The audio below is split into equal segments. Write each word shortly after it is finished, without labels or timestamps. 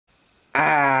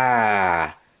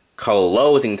Ah,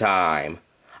 closing time.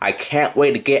 I can't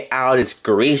wait to get out of this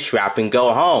grease trap and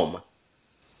go home.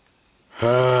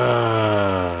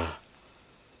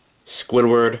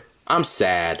 Squidward, I'm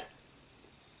sad.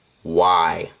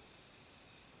 Why?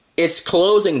 It's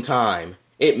closing time.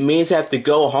 It means I have to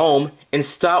go home and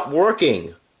stop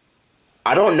working.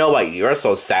 I don't know what you're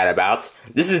so sad about.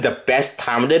 This is the best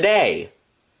time of the day.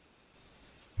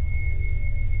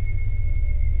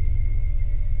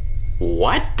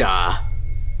 What the?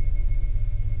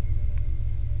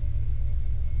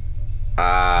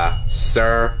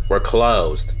 Sir, we're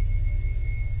closed.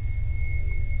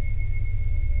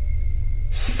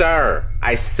 Sir,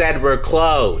 I said we're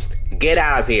closed. Get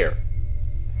out of here.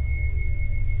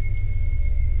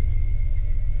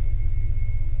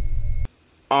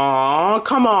 Aw,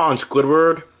 come on,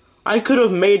 Squidward. I could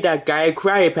have made that guy a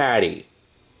Krabby Patty.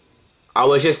 I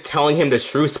was just telling him the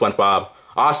truth, Spongebob.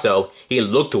 Also, he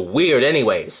looked weird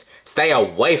anyways. Stay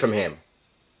away from him.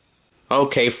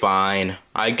 Okay, fine.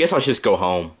 I guess I'll just go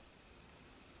home.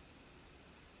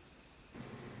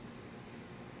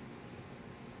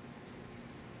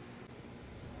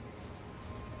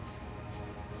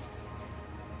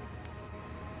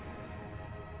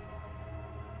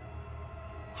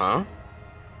 Huh?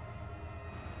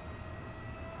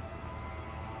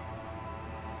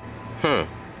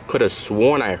 Could have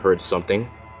sworn I heard something.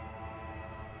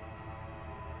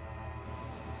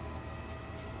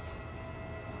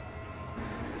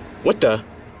 What the?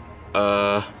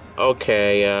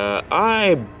 Okay,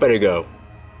 I better go.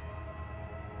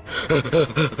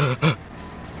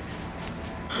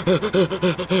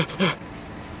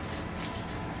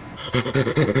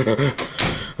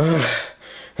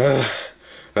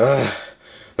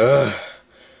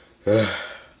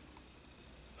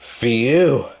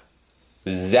 Phew.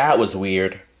 That was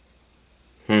weird.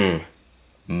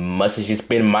 Must have just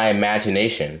been my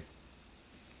imagination.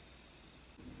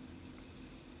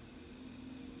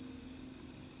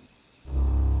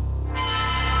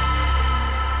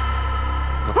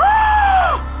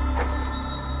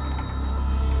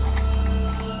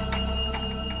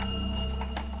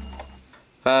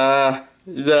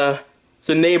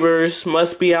 The neighbors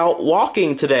must be out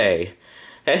walking today.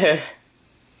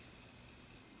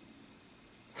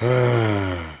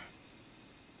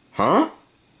 Huh?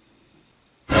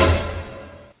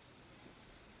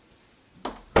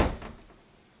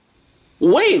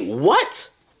 Wait, what?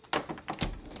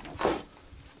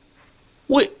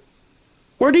 Wait,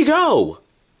 where'd he go?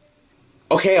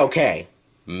 Okay.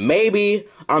 Maybe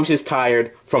I'm just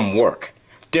tired from work.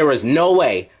 There is no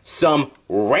way some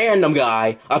random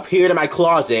guy appeared in my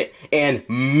closet and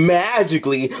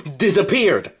magically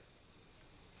disappeared.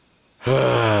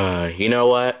 You know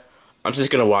what? I'm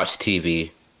just gonna watch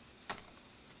TV.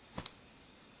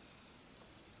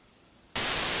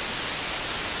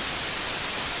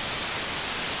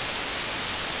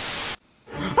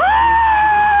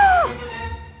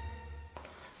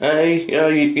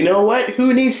 You know what?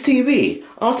 Who needs TV?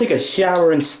 I'll take a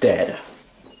shower instead.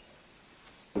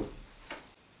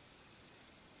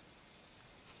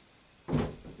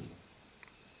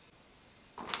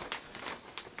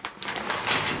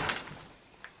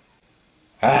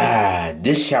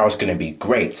 This shower's gonna be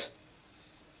great.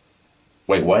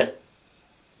 Wait, what?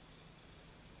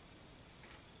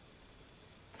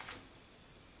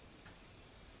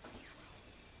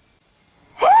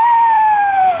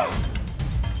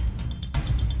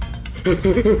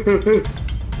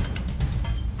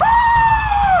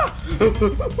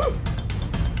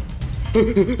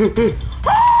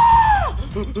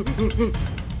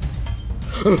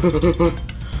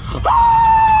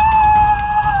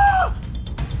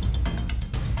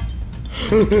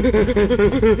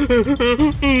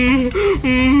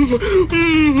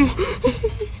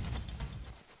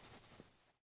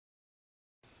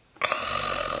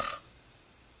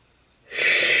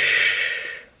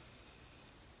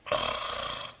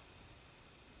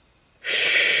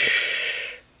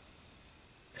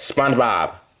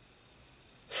 SpongeBob.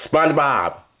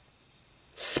 SpongeBob.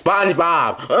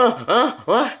 SpongeBob.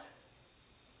 What?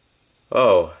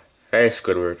 Oh, hey,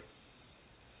 Squidward.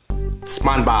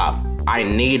 SpongeBob, I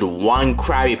need one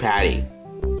Krabby Patty.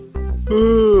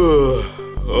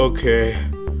 Okay.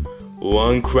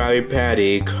 One Krabby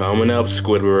Patty coming up,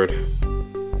 Squidward.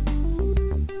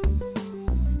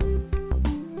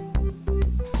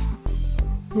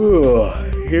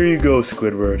 Here you go,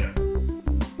 Squidward.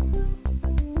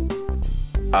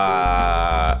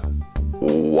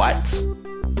 What?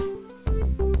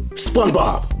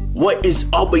 SpongeBob, what is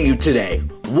up with you today?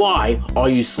 Why are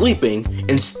you sleeping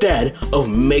instead of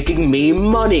making me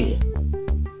money?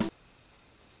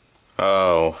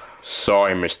 Oh,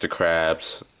 Sorry, Mr.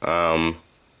 Krabs.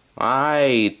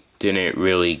 I didn't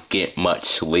really get much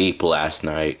sleep last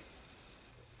night.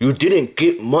 You didn't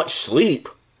get much sleep?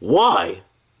 Why?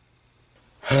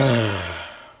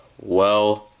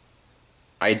 Well,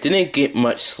 I didn't get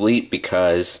much sleep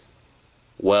because,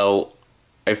 well,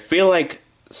 I feel like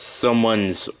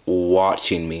someone's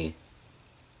watching me.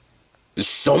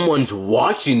 Someone's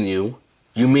watching you?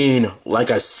 You mean like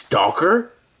a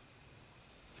stalker?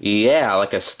 Yeah,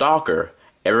 like a stalker.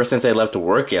 Ever since I left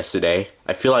work yesterday,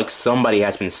 I feel like somebody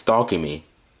has been stalking me.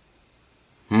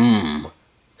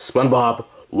 Spongebob,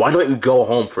 why don't you go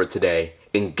home for today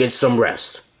and get some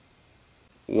rest?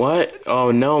 What?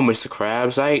 Oh no, Mr.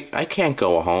 Krabs, I can't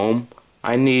go home.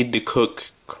 I need to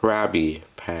cook Krabby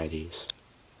Patties.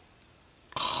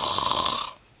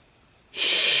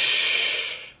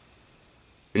 Shh.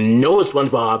 No,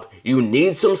 SpongeBob, you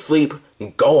need some sleep.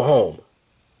 Go home.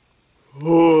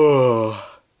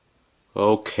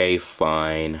 Okay,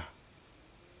 fine.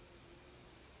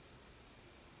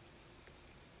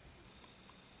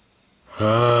 Hey,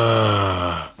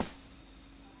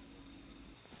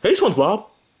 SpongeBob.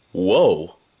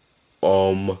 Whoa.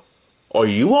 Are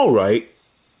you alright?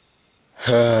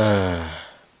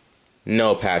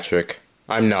 No, Patrick.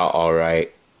 I'm not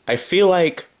alright. I feel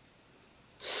like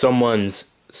someone's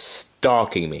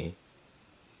stalking me.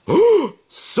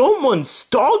 Someone's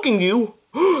stalking you?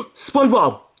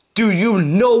 SpongeBob, do you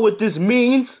know what this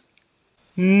means?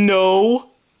 No.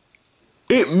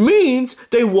 It means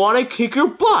they want to kick your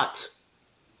butt.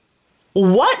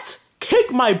 What?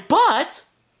 Kick my butt?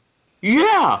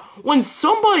 Yeah, when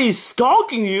somebody's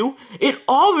stalking you, it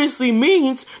obviously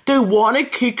means they want to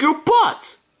kick your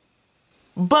butt.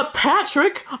 But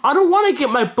Patrick, I don't want to get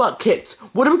my butt kicked.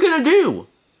 What are we gonna do?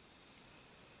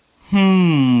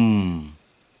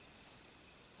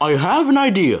 I have an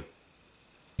idea.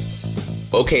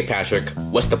 Okay, Patrick,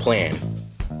 what's the plan?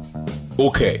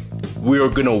 Okay, we are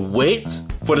gonna wait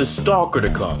for the stalker to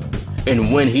come.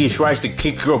 And when he tries to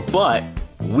kick your butt,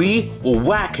 we will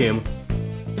whack him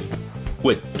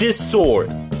with this sword.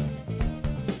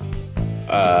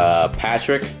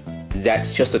 Patrick,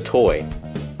 that's just a toy.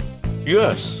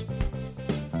 Yes.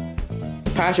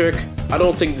 Patrick, I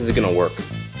don't think this is gonna work.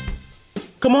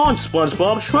 Come on,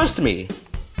 SpongeBob, trust me.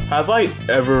 Have I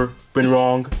ever been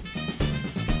wrong?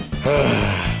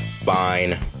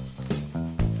 Fine.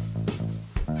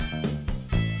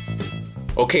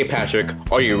 Okay, Patrick,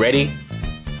 are you ready?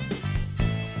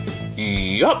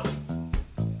 Yup.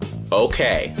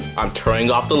 Okay, I'm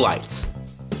turning off the lights.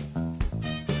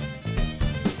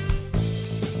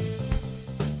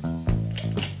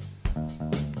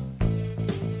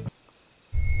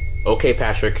 Okay,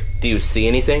 Patrick, do you see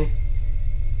anything?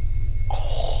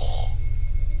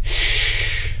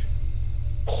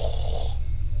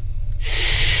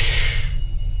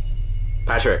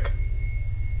 Patrick.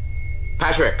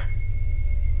 Patrick.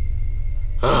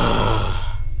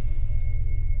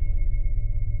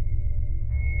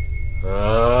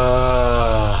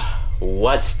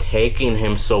 What's taking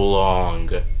him so long?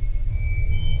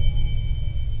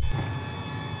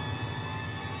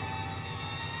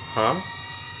 Huh?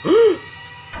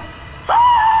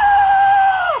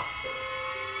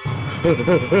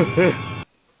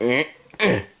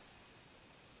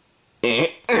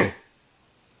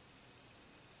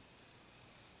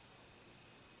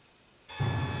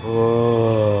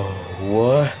 Oh,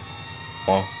 what?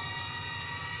 Huh?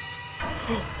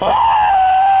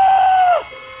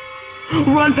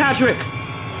 Run, Patrick!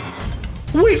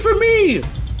 Wait for me!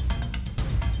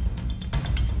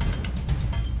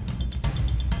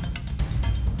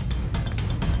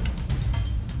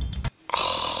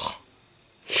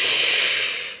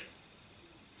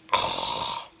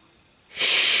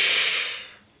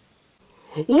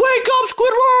 Wake up,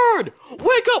 Squidward!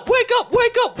 Wake up, wake up,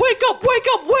 wake up, wake up, wake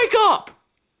up, wake up!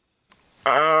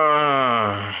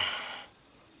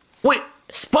 Wait,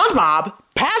 SpongeBob?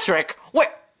 Patrick?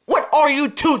 What are you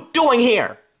two doing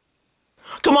here?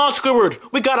 Come on, Squidward,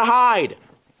 we gotta hide!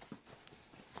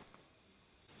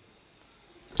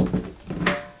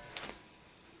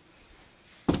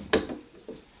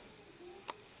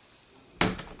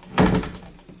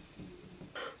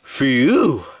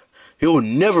 Phew! He'll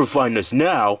never find us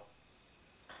now.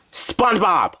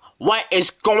 SpongeBob, what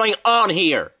is going on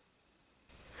here?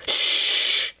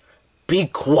 Shh! Be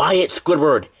quiet,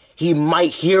 Squidward. He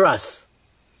might hear us.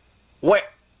 What?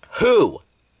 Who?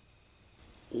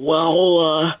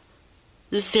 Well,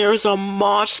 there's a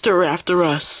monster after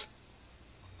us.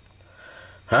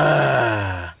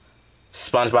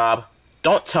 SpongeBob,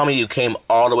 don't tell me you came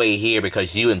all the way here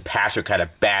because you and Patrick had a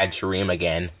bad dream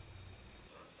again.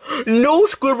 No,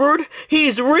 Squidward,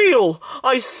 he's real.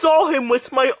 I saw him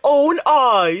with my own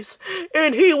eyes,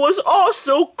 and he was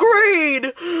also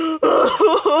green.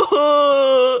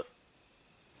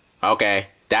 Okay,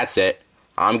 that's it.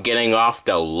 I'm getting off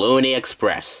the Looney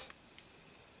Express.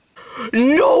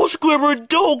 No, Squidward,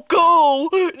 don't go!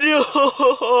 No!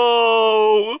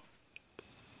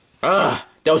 Ugh,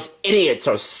 those idiots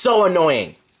are so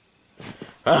annoying.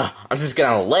 I'm just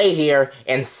gonna lay here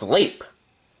and sleep.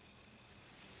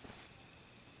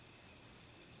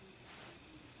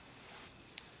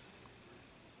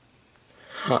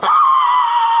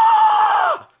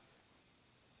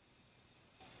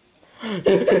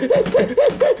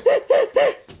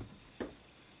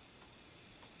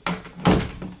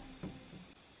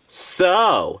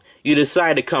 So, you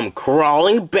decided to come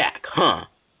crawling back, huh?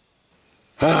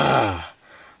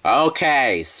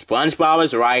 Okay, SpongeBob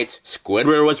was right,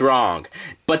 Squidward was wrong,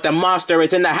 but the monster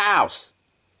is in the house.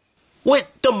 Wait,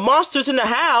 the monster's in the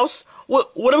house?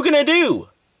 What are we gonna do?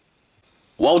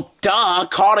 Well, duh,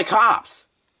 call the cops.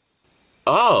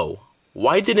 Oh,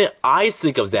 why didn't I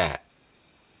think of that?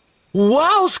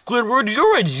 Wow, Squidward,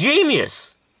 you're a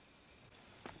genius!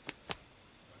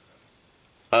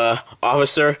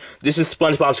 Officer, this is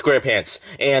SpongeBob SquarePants,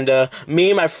 and,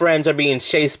 me and my friends are being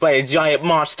chased by a giant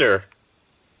monster.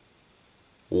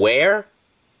 Where?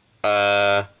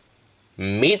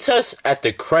 Meet us at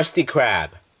the Krusty Krab.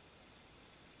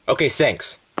 Okay,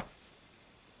 thanks.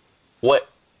 What?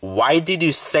 Why did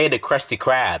you say the Krusty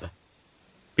Krab?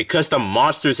 Because the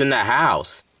monster's in the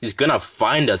house. He's gonna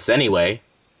find us anyway.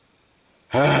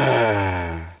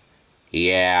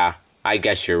 Yeah, I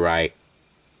guess you're right.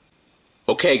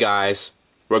 Okay, guys.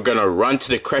 We're gonna run to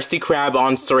the Krusty Krab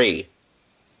on 3.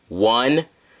 1,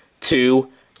 2,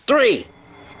 3!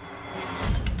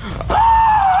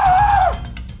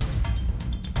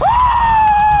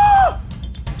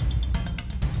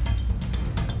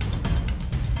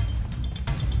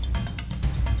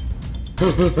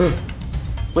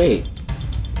 Wait,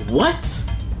 what?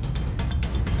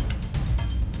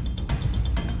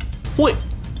 Wait,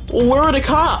 where are the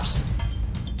cops?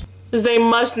 They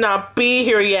must not be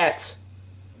here yet.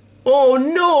 Oh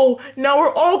no, now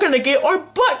we're all gonna get our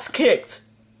butts kicked.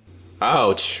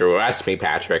 Oh, trust me,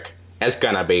 Patrick. It's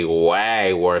gonna be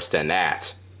way worse than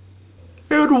that.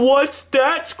 And what's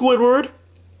that, Squidward?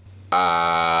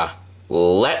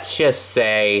 Let's just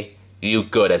say you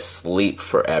go to sleep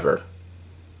forever.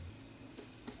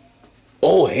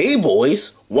 Oh, hey,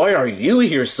 boys. Why are you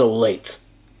here so late?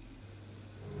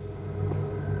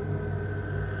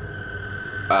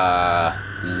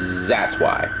 That's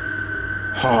why.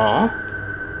 Huh?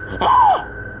 Ah!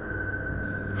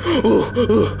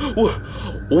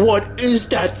 What is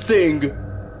that thing?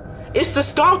 It's the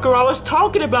Stalker I was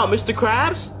talking about, Mr.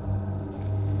 Krabs.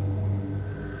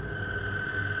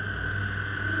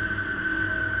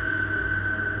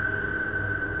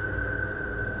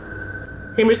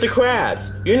 Hey, Mr.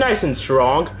 Krabs, you're nice and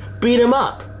strong. Beat him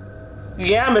up.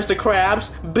 Yeah, Mr. Krabs,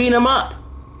 beat him up.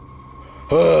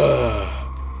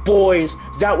 Boys,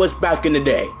 that was back in the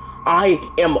day. I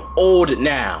am old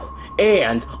now,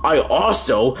 and I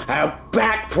also have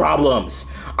back problems.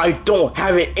 I don't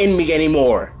have it in me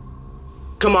anymore.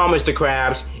 Come on, Mr.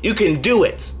 Krabs, you can do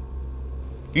it.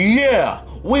 Yeah,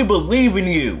 we believe in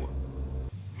you.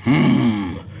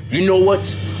 You know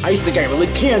what? I think I really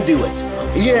can do it.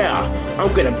 Yeah,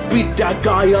 I'm gonna beat that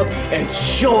guy up and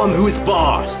show him who's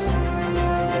boss.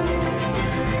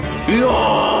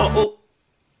 Yeah.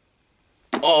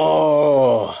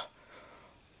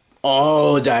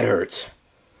 Oh, that hurts.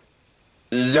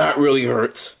 That really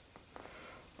hurts.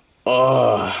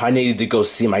 I needed to go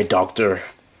see my doctor.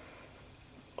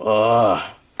 Ow,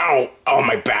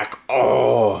 my back.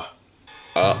 Uh-oh.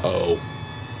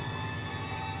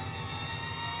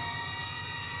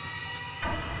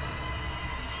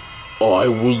 I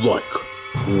would like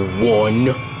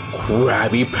 1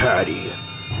 Krabby Patty.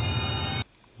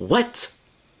 What?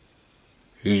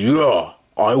 Yeah,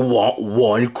 I want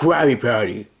 1 Krabby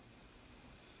Patty.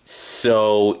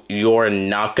 So, you're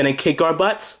not gonna kick our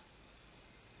butts?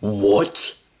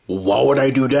 What? Why would I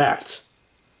do that?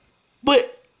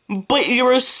 But you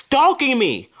were stalking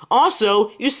me.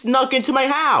 Also, you snuck into my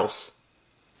house.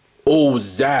 Oh,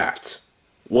 that.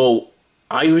 Well,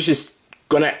 I was just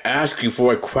gonna ask you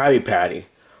for a Krabby Patty,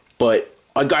 but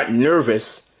I got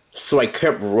nervous, so I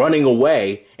kept running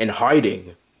away and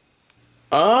hiding.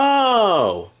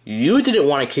 Oh, you didn't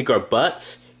want to kick our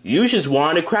butts. You just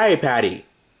wanted a Krabby Patty.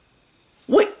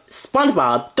 Wait,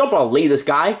 SpongeBob, don't believe this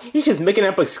guy. He's just making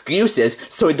up excuses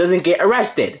so he doesn't get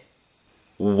arrested.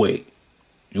 Wait,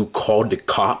 you called the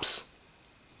cops?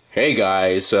 Hey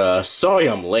guys, sorry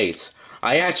I'm late.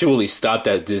 I actually stopped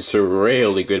at this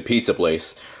really good pizza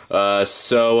place.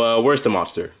 So where's the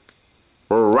monster?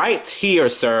 Right here,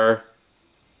 sir.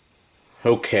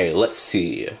 Okay, let's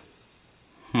see.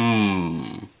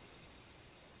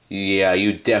 Yeah,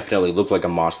 you definitely look like a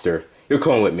monster. You're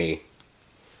coming with me.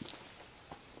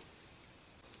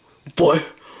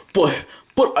 But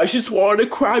I just wanted a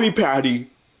Krabby Patty.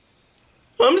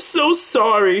 I'm so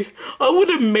sorry. I would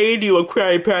have made you a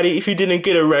Krabby Patty if you didn't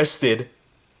get arrested.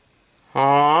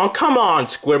 Aw, come on,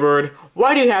 Squidward.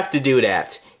 Why do you have to do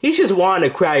that? He just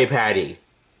wanted a Krabby Patty.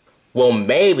 Well,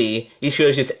 maybe you should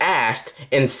have just asked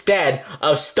instead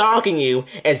of stalking you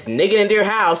and sneaking into your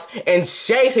house and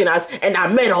chasing us in the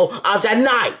middle of the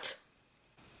night.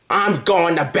 I'm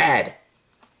going to bed.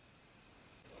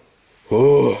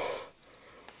 Hey,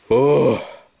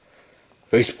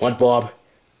 Spongebob,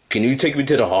 can you take me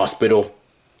to the hospital?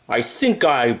 I think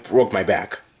I broke my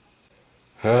back.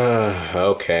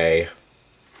 Okay.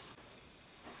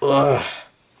 Ugh.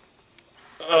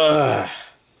 Ugh.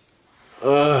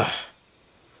 Ugh.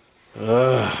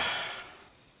 Ugh.